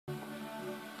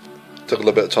Took a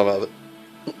little bit of time out of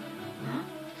it.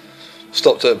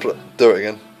 Stopped it and do it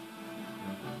again.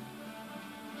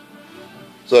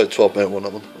 It's only a 12-minute one,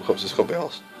 that one. Of course, it's got to be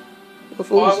asked.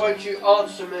 Why won't you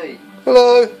answer me?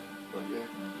 Hello? Not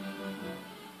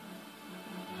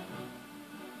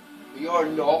you. You're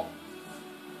not.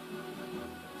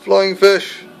 Flying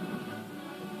fish.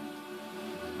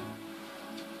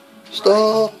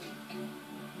 Stop.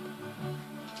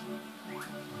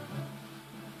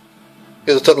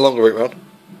 Here's a take the longer route round.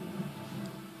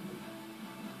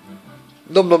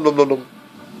 Num num num num num.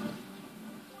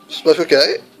 Splash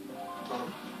okay?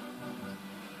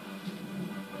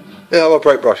 Yeah, how about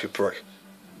break brush, you prick?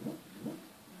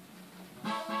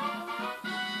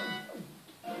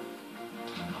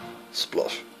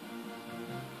 Splosh.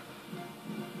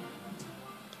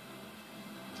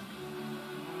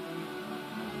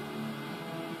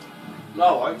 No,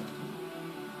 I won't.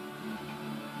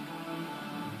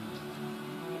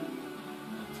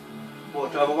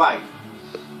 What, drive away?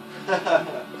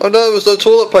 Oh no, there was no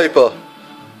toilet paper.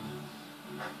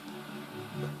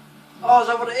 Oh, is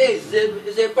that what it is?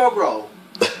 Is it a bog roll?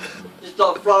 Just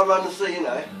like flying around the sea, you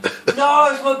know? No,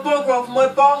 it's my bog roll for my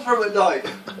bathroom at night.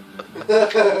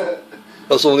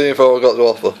 That's all the info I got to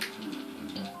offer.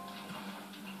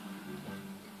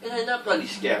 It ain't that bloody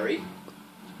scary.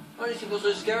 I don't see what's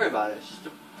so scary about it. It's just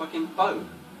a fucking boat.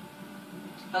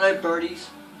 Hello, birdies.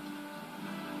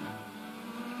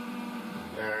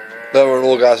 Never an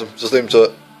orgasm, just leave him to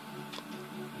it.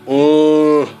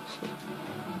 Ooh.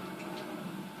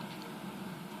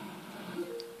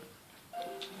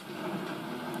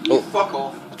 You fuck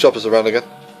off. The chopper's around again.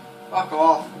 Fuck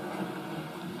off.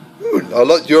 Ooh, I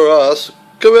like your ass.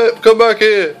 Come here, come back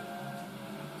here.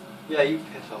 Yeah, you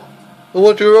piss off. I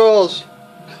want your ass.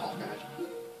 Cockhead.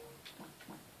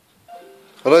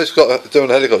 I know he's got doing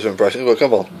a helicopter impression, but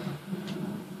come on.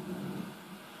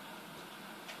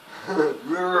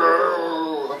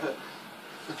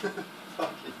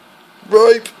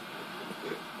 Rape!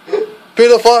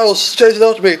 Pedophiles chasing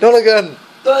after me, not again!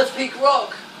 Birds Peak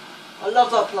Rock! I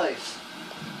love that place.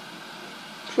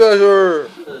 Treasure!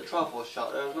 The truffle was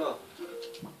shut there as well.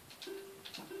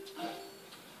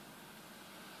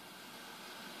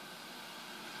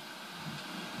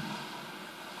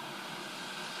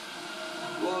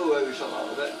 Whoa, we shot that a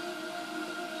little bit.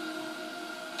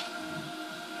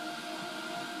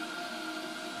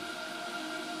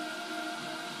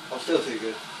 I'm still too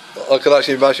good. I can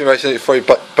actually imagine racing it 3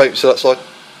 bait to that side.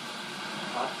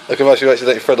 Huh? I can actually racing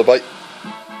it throw the bait.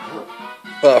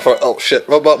 Oh shit,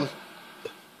 wrong button.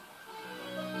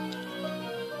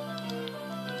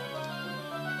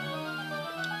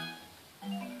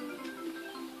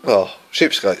 Oh,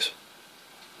 sheepskates.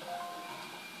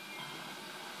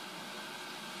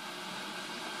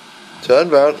 Turn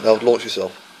round, now launch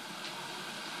yourself.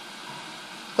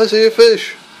 I see a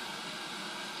fish.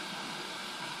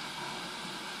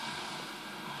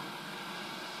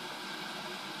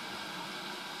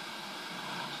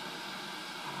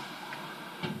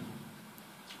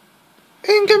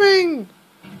 Incoming!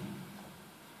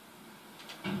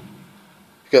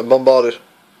 Getting bombarded.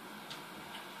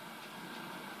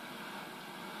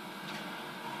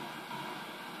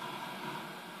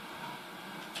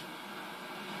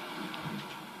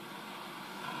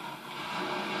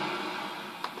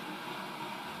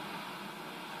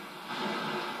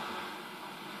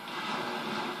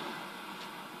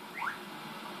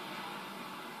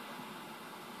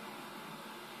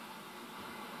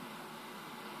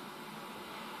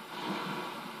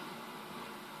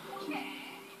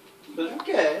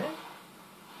 Okay.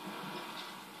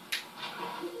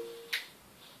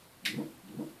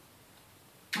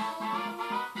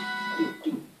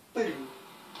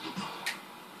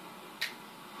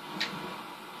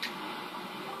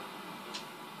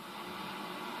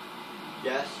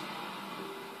 Yes.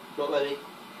 Not many.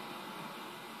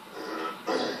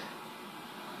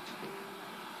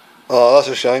 Oh, that's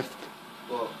a shame.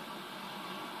 What?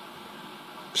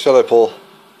 Shallow pool.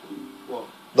 What?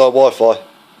 No Wi-Fi.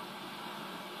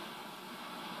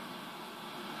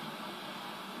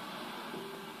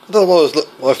 I don't know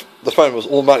why the phone was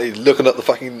automatically looking at the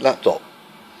fucking laptop.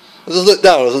 I just looked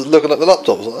down, I was just looking at the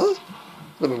laptop. I was like, oh,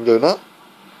 never been doing that.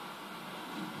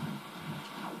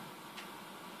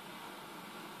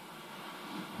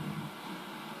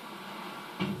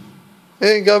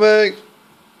 Incoming!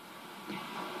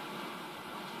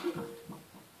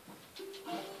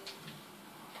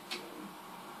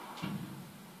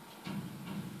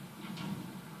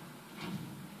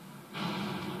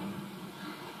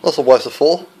 That's a waste of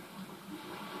 4.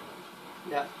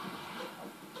 Yeah.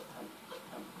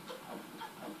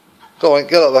 Go on,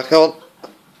 get up there, come on.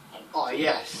 Oh,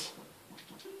 yes.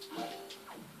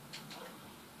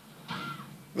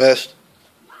 Missed.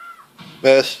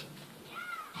 Missed.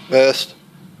 Missed.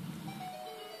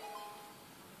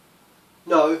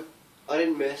 No, I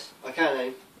didn't miss. I can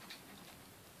aim.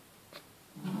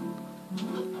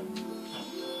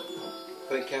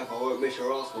 Be careful, I won't miss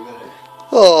your ass in a minute.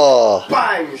 Oh.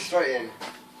 Bang! Straight in.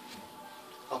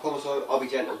 I promise I'll be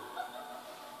gentle.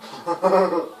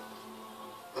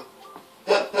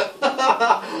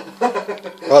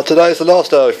 Right, today's the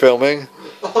last day of filming.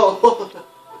 Oh.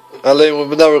 And Liam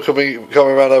will never coming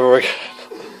around ever again.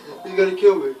 You're gonna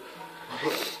kill me.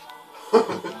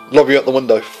 Lob you out the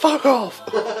window. Fuck off!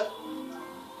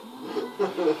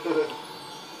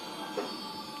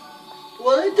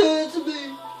 What are they doing to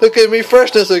me? They're giving me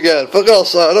freshness again. For God's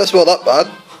sake, I don't smell that bad.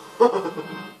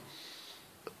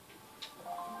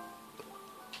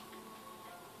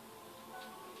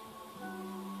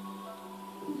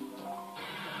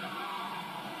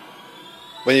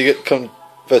 When you get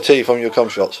for tea from your cum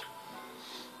shots.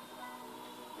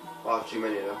 I have too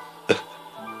many of them.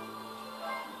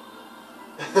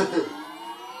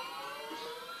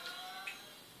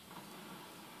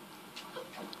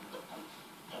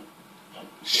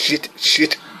 Shit,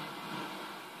 shit.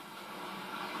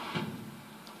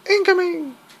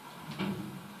 Incoming!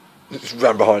 Just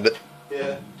ram behind it.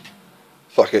 Yeah.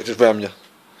 Fuck it, just ram you.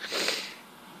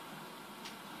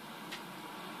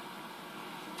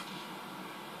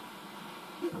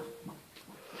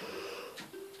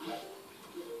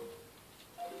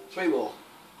 Three more.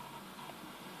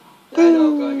 Then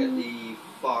I'll go and get the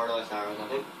fire and ice arrows, I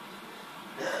think.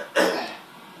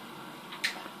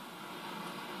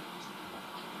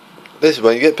 This is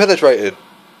when you get penetrated.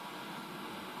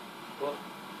 What?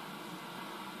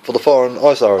 For the fire and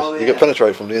ice arrows, Oh, yeah. you get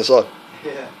penetrated from the inside.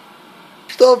 Yeah.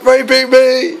 Stop raping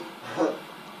me! Yeah.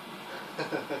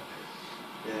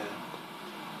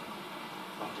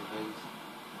 Fucking things.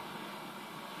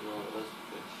 Right, there's the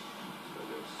fish. Let's go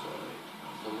this side.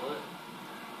 Somewhere.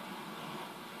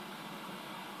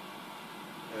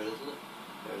 There it is, isn't it?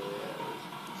 There it is.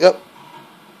 Yep.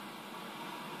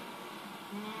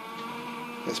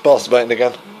 It's masturbating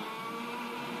again.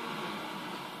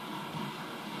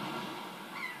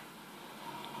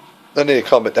 They need to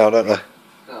calm it down, don't they?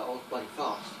 No, I was bloody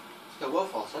fast. Let's go well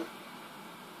fast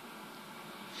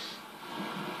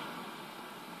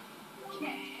then.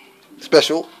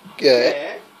 Special.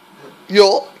 Yeah.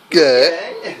 You're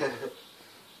gay.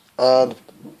 And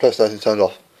PlayStation turned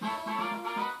off.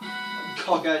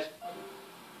 Cockhead.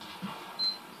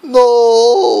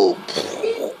 No!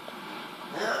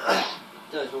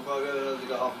 Don't talk over there, they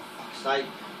go, oh, for fuck's sake.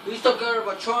 You stop going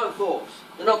about Triumph Force.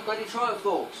 They're not bloody Triumph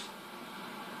Force.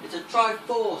 It's a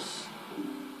Triforce.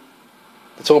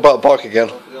 They're talking about a bike again.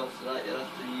 Oh, for the answer to that, you'll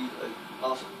have to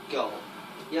ask God.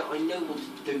 Yeah, I know what to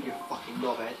do, you fucking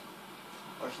knobhead.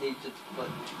 I just need to,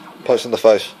 like... Punch in the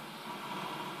face.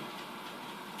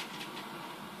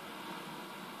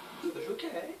 It's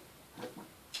okay.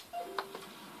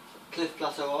 Cliff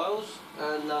Plateau Isles,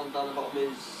 and down the bottom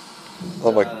is...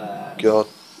 Oh my God.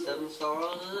 7-star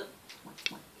islands, is it?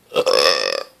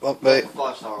 Not me.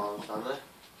 5-star islands down there.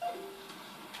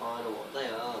 I know what they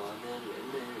are.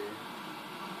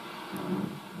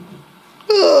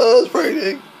 Oh, it's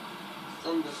raining.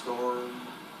 Thunderstorm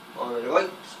on the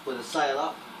right with a sail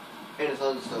up in a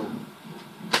thunderstorm.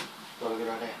 Not a good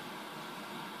idea.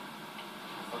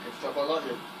 Fucking struck by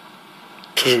lightning.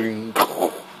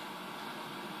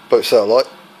 Boat satellite.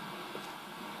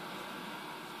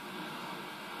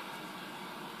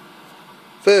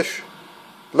 Fish.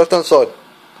 Left hand side.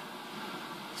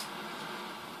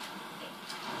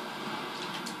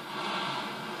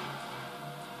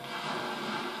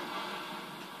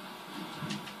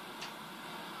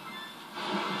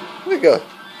 There you go.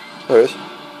 There it is.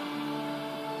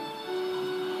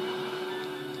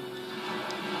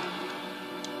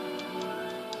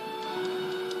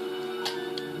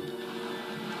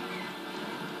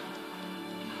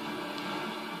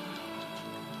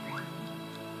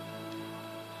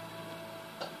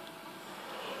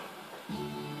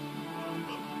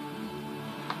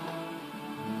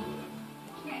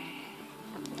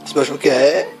 Special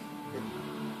care.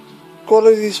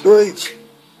 Quality streets.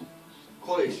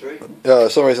 Quality Street. Yeah, for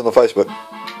some reason on Facebook.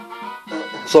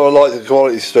 Someone liked the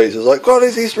quality streets. It was like,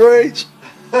 quality streets!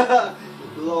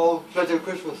 Lol, Pledge of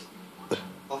Christmas. I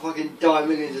fucking die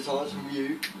millions of times from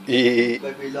you. Yeah.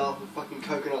 Make me laugh with fucking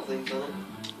coconut things on it.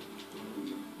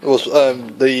 It was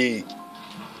the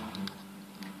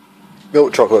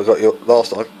milk chocolate I got you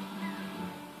last time.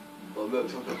 Well, milk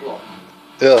chocolate block.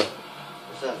 Yeah.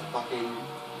 What's that? Fucking.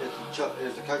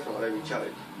 It's the coconut I made me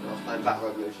choke. And I was playing Battle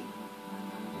Revolution.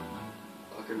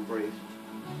 I couldn't breathe.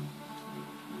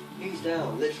 He's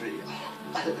down, literally.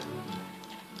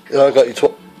 Yeah, I got you.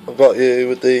 I got you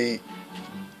with the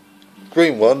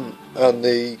green one and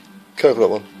the coconut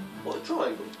one. What, a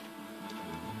triangle?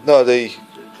 No, the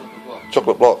Chocolate block.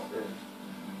 chocolate block.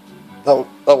 Yeah.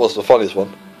 That was the funniest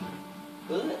one.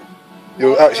 Was it?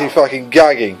 You were actually fucking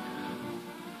gagging.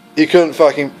 You couldn't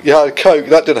fucking. You had a Coke.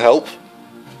 That didn't help.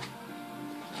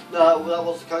 No, that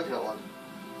was the coconut one.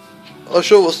 I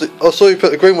sure was. I saw you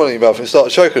put the green one in your mouth and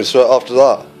started choking straight after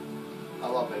that. I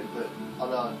love it, but I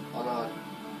know. I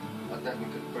definitely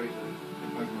couldn't breathe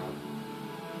the coconut.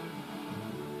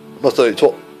 Must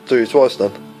do you twice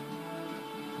then.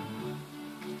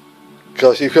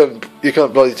 Because you couldn't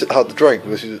bloody have the drink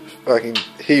because you were fucking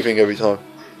heaving every time.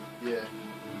 Yeah.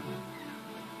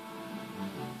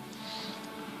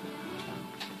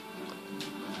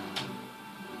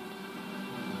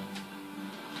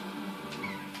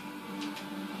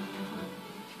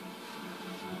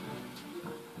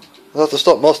 I have to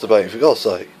stop masturbating for God's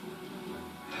sake.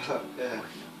 Yeah.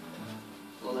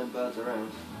 All them birds around.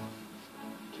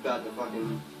 Too bad the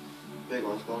fucking big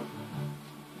one's gone.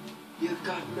 You've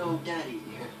got no daddy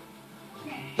here.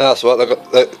 That's right.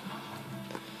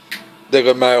 They're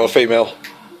got male or female.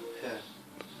 Yeah.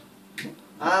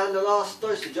 And the last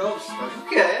dosage of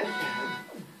okay.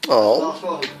 Oh, Last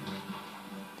one.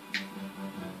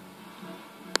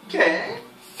 Okay.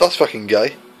 that's fucking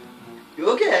gay. You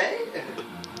okay?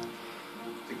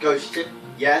 The ghost ship,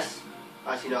 yes.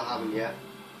 Actually, not haven't yet.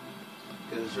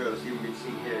 Because the three of us even been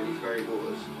seen here in these very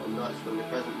waters on nights when the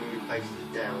present moon faces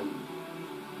down.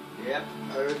 Yep,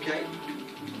 okay.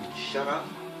 Shut up.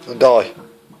 And die.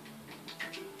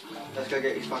 Let's go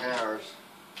get these fucking arrows.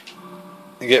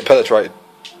 And get penetrated.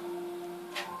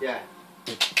 Yeah.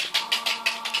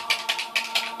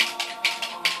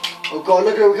 Oh god,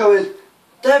 look at them coming!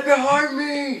 They're behind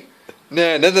me!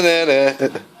 Nah.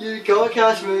 You can't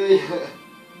catch me!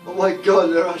 Oh my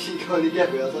god, they're actually going to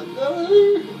get me. I was like, no!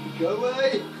 Go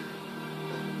away!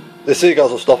 The seagulls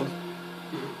will stop them.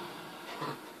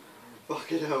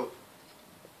 Fucking hell.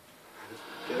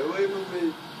 Get away from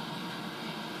me.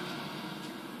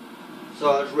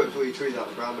 So I just ripped all your trees out of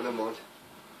the ground, but never mind.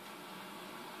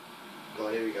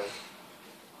 God, here we go.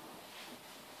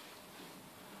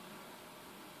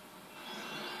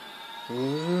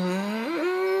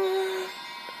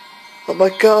 Oh my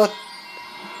god.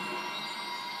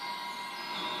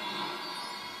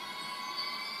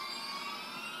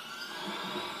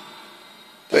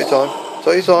 Take your time.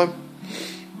 Take your time.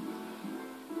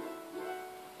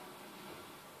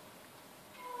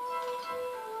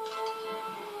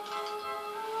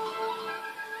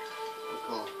 Oh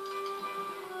god.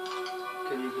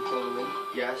 Can you control the wind?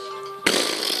 Yes.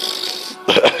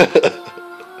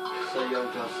 So young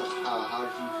Justice, how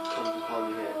did you come to find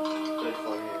me here? Don't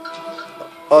find me here.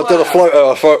 I did a floater.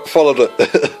 I followed it.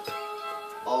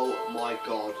 Oh my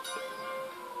god.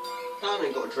 That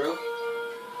ain't got a drill.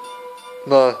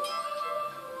 No.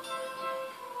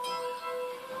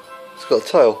 It's got a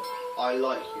tail. I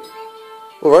like you.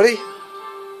 Already?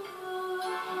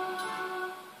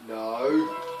 No.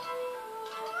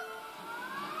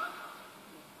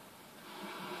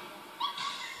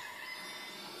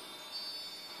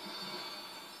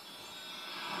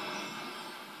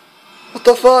 What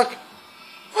the fuck?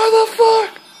 What the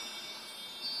fuck?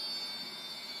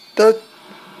 Dad?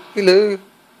 Hello?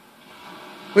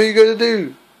 What are you going to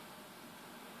do?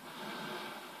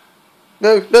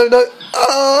 No.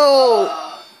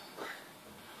 Oh!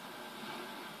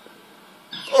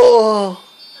 Oh!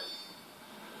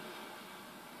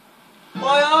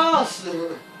 My ass!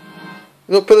 You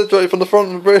got penetrated from the front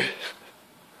of the bridge.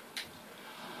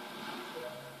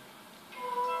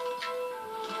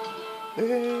 You're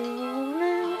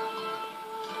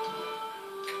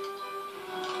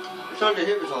trying to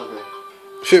hypnotise me.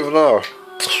 Shoot for an hour.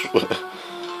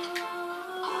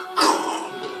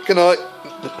 Good night.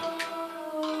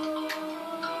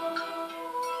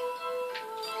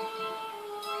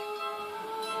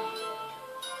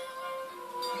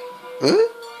 Huh?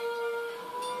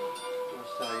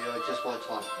 So you're just one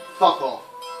time. Fuck off.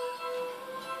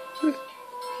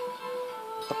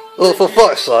 Oh, for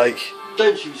fuck's sake.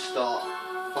 Don't you start.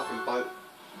 Fucking boat.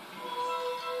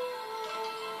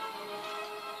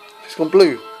 She's gone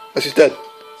blue. Oh, she's dead.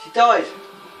 She died.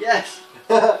 Yes.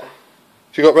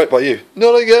 She got raped by you.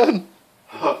 Not again.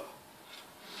 She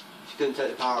couldn't take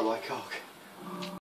the power of my cock.